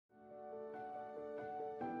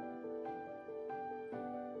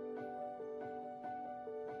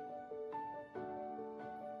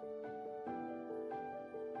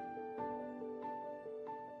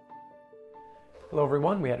Hello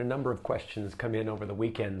everyone. We had a number of questions come in over the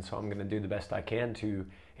weekend, so I'm going to do the best I can to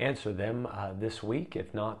answer them this week.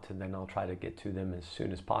 If not, then I'll try to get to them as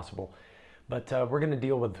soon as possible. But we're going to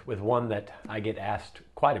deal with one that I get asked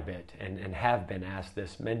quite a bit and have been asked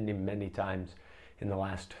this many times in the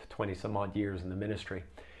last 20 some odd years in the ministry.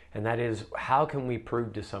 And that is, how can we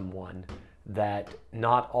prove to someone that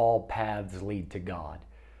not all paths lead to God?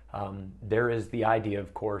 There is the idea,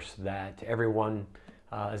 of course, that everyone,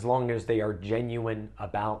 as long as they are genuine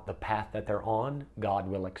about the path that they're on, God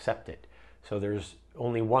will accept it. So there's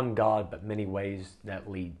only one God, but many ways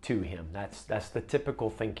that lead to Him. That's the typical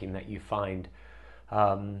thinking that you find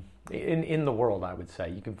in the world, I would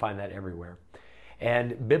say. You can find that everywhere.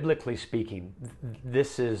 And biblically speaking,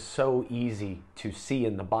 this is so easy to see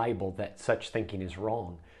in the Bible that such thinking is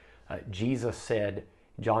wrong. Jesus said,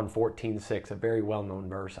 John 14:6, a very well-known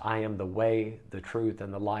verse, I am the way, the truth,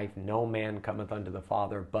 and the life. No man cometh unto the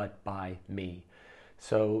Father but by me.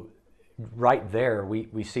 So right there,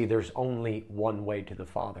 we see there's only one way to the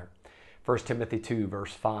Father. 1 Timothy 2,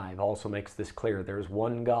 verse 5 also makes this clear. There's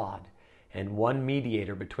one God and one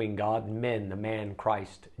mediator between God and men, the man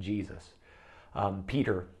Christ Jesus.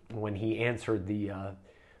 Peter, when he answered the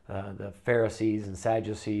Pharisees and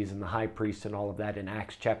Sadducees and the high priest and all of that in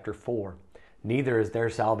Acts chapter 4, neither is there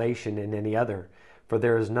salvation in any other, for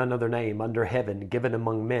there is none other name under heaven given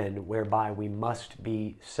among men whereby we must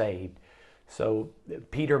be saved. So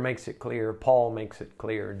Peter makes it clear, Paul makes it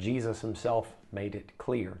clear, Jesus himself made it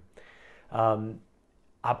clear.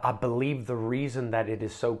 I believe the reason that it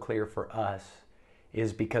is so clear for us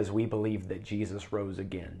is because we believe that Jesus rose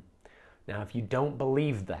again. Now, if you don't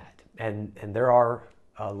believe that, and there are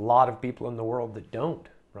a lot of people in the world that don't,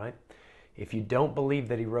 right? If you don't believe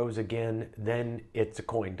that He rose again, then it's a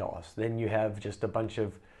coin toss. Then you have just a bunch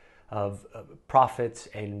of prophets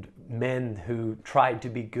and men who tried to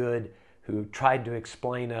be good, who tried to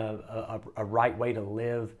explain a right way to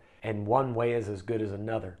live, and one way is as good as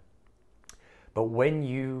another. But when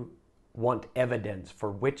you want evidence for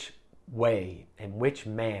which way and which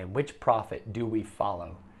man, which prophet do we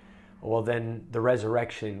follow, well, then the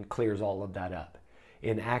resurrection clears all of that up.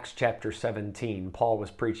 In Acts chapter 17, Paul was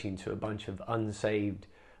preaching to a bunch of unsaved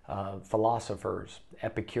philosophers,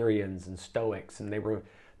 Epicureans and Stoics, and they were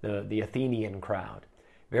the Athenian crowd,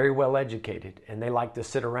 very well educated, and they liked to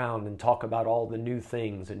sit around and talk about all the new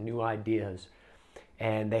things and new ideas.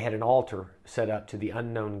 And they had an altar set up to the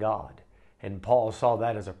unknown God, and Paul saw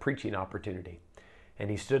that as a preaching opportunity. And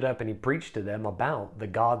he stood up and he preached to them about the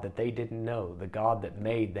God that they didn't know, the God that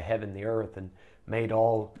made the heaven, the earth, and made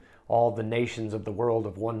all the nations of the world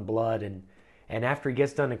of one blood. And after he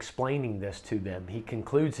gets done explaining this to them, he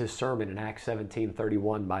concludes his sermon in Acts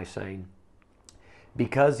 17:31 by saying,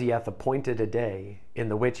 because he hath appointed a day in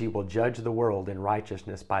the which he will judge the world in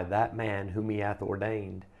righteousness by that man whom he hath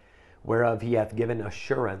ordained, whereof he hath given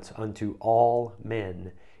assurance unto all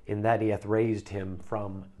men, in that he hath raised him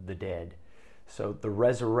from the dead. So the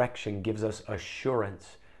resurrection gives us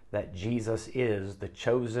assurance that Jesus is the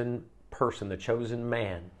chosen person, the chosen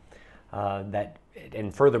man,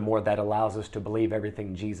 and furthermore, that allows us to believe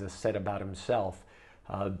everything Jesus said about himself,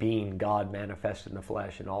 being God manifested in the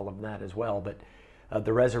flesh and all of that as well. But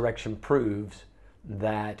the resurrection proves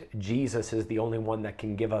that Jesus is the only one that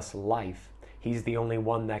can give us life. He's the only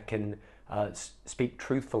one that can speak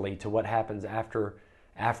truthfully to what happens after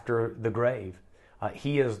the grave.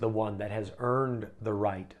 He is the one that has earned the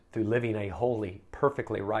right through living a holy,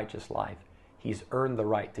 perfectly righteous life. He's earned the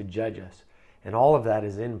right to judge us. And all of that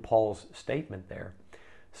is in Paul's statement there.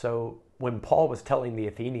 So when Paul was telling the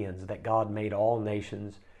Athenians that God made all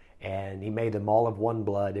nations and He made them all of one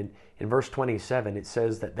blood, and in verse 27 it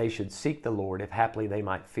says that they should seek the Lord if haply they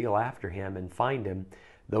might feel after Him and find Him,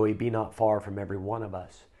 though He be not far from every one of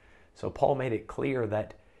us. So Paul made it clear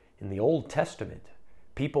that in the Old Testament,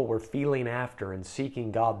 people were feeling after and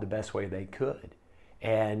seeking God the best way they could.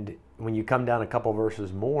 And when you come down a couple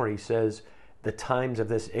verses more, he says, the times of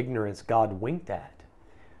this ignorance God winked at.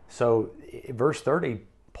 So verse 30,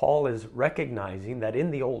 Paul is recognizing that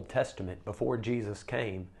in the Old Testament, before Jesus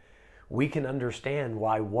came, we can understand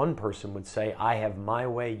why one person would say, I have my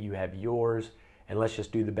way, you have yours, and let's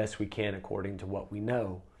just do the best we can according to what we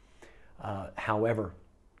know. However,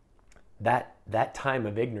 that time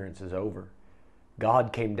of ignorance is over.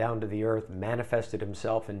 God came down to the earth, manifested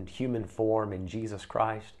Himself in human form in Jesus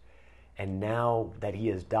Christ, and now that He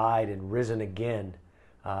has died and risen again,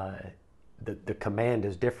 the command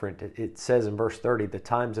is different. It says in verse 30, the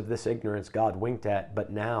times of this ignorance God winked at,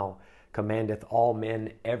 but now commandeth all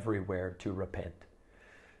men everywhere to repent.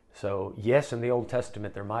 So yes, in the Old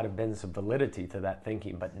Testament there might have been some validity to that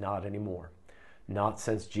thinking, but not anymore. not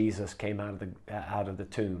since Jesus came out of the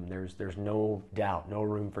tomb. There's no doubt, no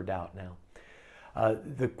room for doubt now.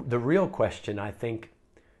 The real question, I think,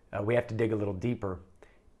 we have to dig a little deeper.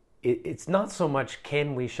 It's not so much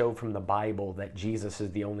can we show from the Bible that Jesus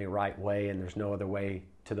is the only right way and there's no other way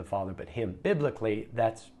to the Father but Him. Biblically,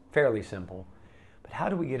 that's fairly simple. But how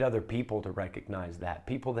do we get other people to recognize that?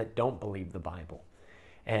 People that don't believe the Bible.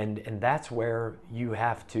 And that's where you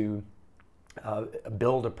have to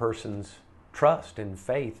build a person's trust and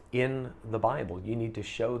faith in the Bible. You need to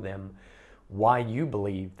show them why you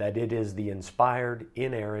believe that it is the inspired,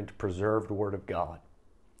 inerrant, preserved Word of God.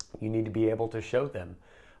 You need to be able to show them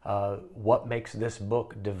what makes this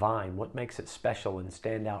book divine, what makes it special and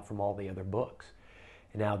stand out from all the other books.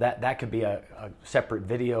 Now that could be a separate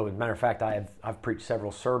video. As a matter of fact, I've preached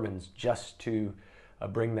several sermons just to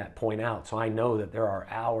bring that point out. So I know that there are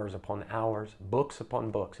hours upon hours, books upon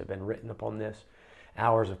books have been written upon this,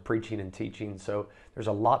 hours of preaching and teaching. So there's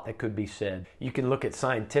a lot that could be said. You can look at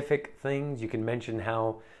scientific things. You can mention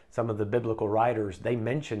how some of the biblical writers, they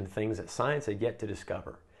mentioned things that science had yet to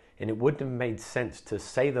discover. And it wouldn't have made sense to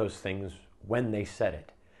say those things when they said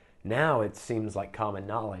it. Now it seems like common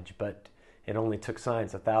knowledge, but it only took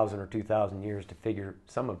science 1,000 or 2,000 years to figure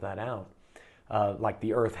some of that out. Like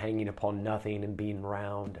the earth hanging upon nothing and being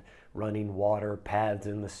round, running water, paths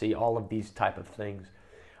in the sea, all of these type of things.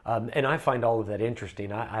 And I find all of that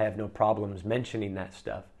interesting. I have no problems mentioning that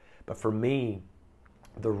stuff. But for me,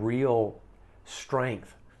 the real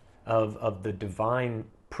strength of the divine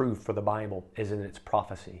proof for the Bible is in its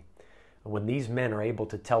prophecy. When these men are able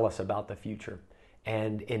to tell us about the future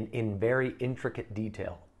and in very intricate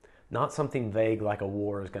detail, not something vague like a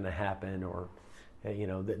war is going to happen or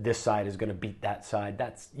this side is going to beat that side.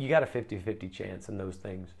 You got a 50-50 chance in those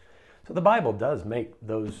things. So the Bible does make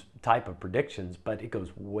those type of predictions, but it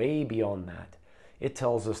goes way beyond that. It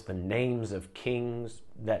tells us the names of kings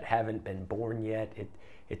that haven't been born yet.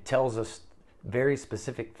 It tells us very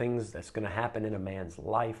specific things that's going to happen in a man's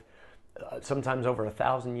life, sometimes over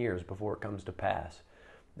 1,000 years before it comes to pass.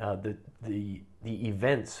 The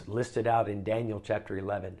events listed out in Daniel chapter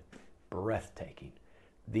 11, breathtaking.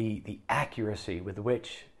 The accuracy with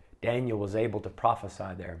which Daniel was able to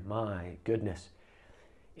prophesy there, my goodness.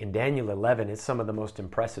 In Daniel 11, it's some of the most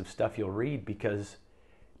impressive stuff you'll read because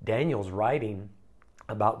Daniel's writing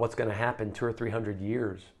about what's going to happen 200 or 300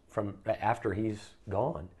 years from after he's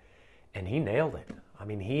gone. And he nailed it. I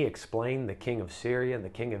mean, he explained the king of Syria and the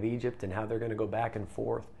king of Egypt and how they're going to go back and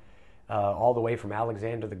forth all the way from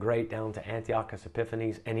Alexander the Great down to Antiochus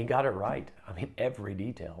Epiphanes. And he got it right. I mean, every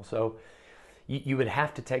detail. So you would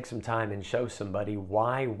have to take some time and show somebody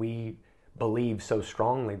why we believe so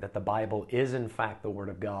strongly that the Bible is in fact the Word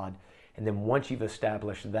of God. And then once you've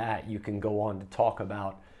established that, you can go on to talk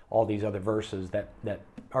about all these other verses that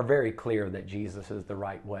are very clear that Jesus is the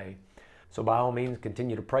right way. So by all means,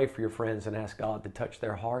 continue to pray for your friends and ask God to touch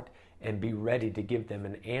their heart and be ready to give them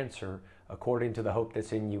an answer according to the hope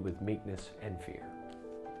that's in you with meekness and fear.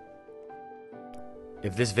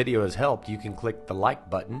 If this video has helped, you can click the like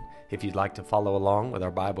button. If you'd like to follow along with our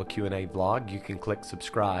Bible Q&A vlog, you can click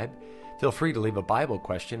subscribe. Feel free to leave a Bible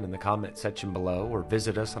question in the comment section below or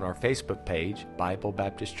visit us on our Facebook page, Bible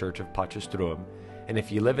Baptist Church of Potch. And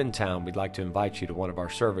if you live in town, we'd like to invite you to one of our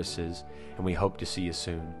services, and we hope to see you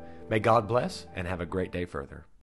soon. May God bless and have a great day further.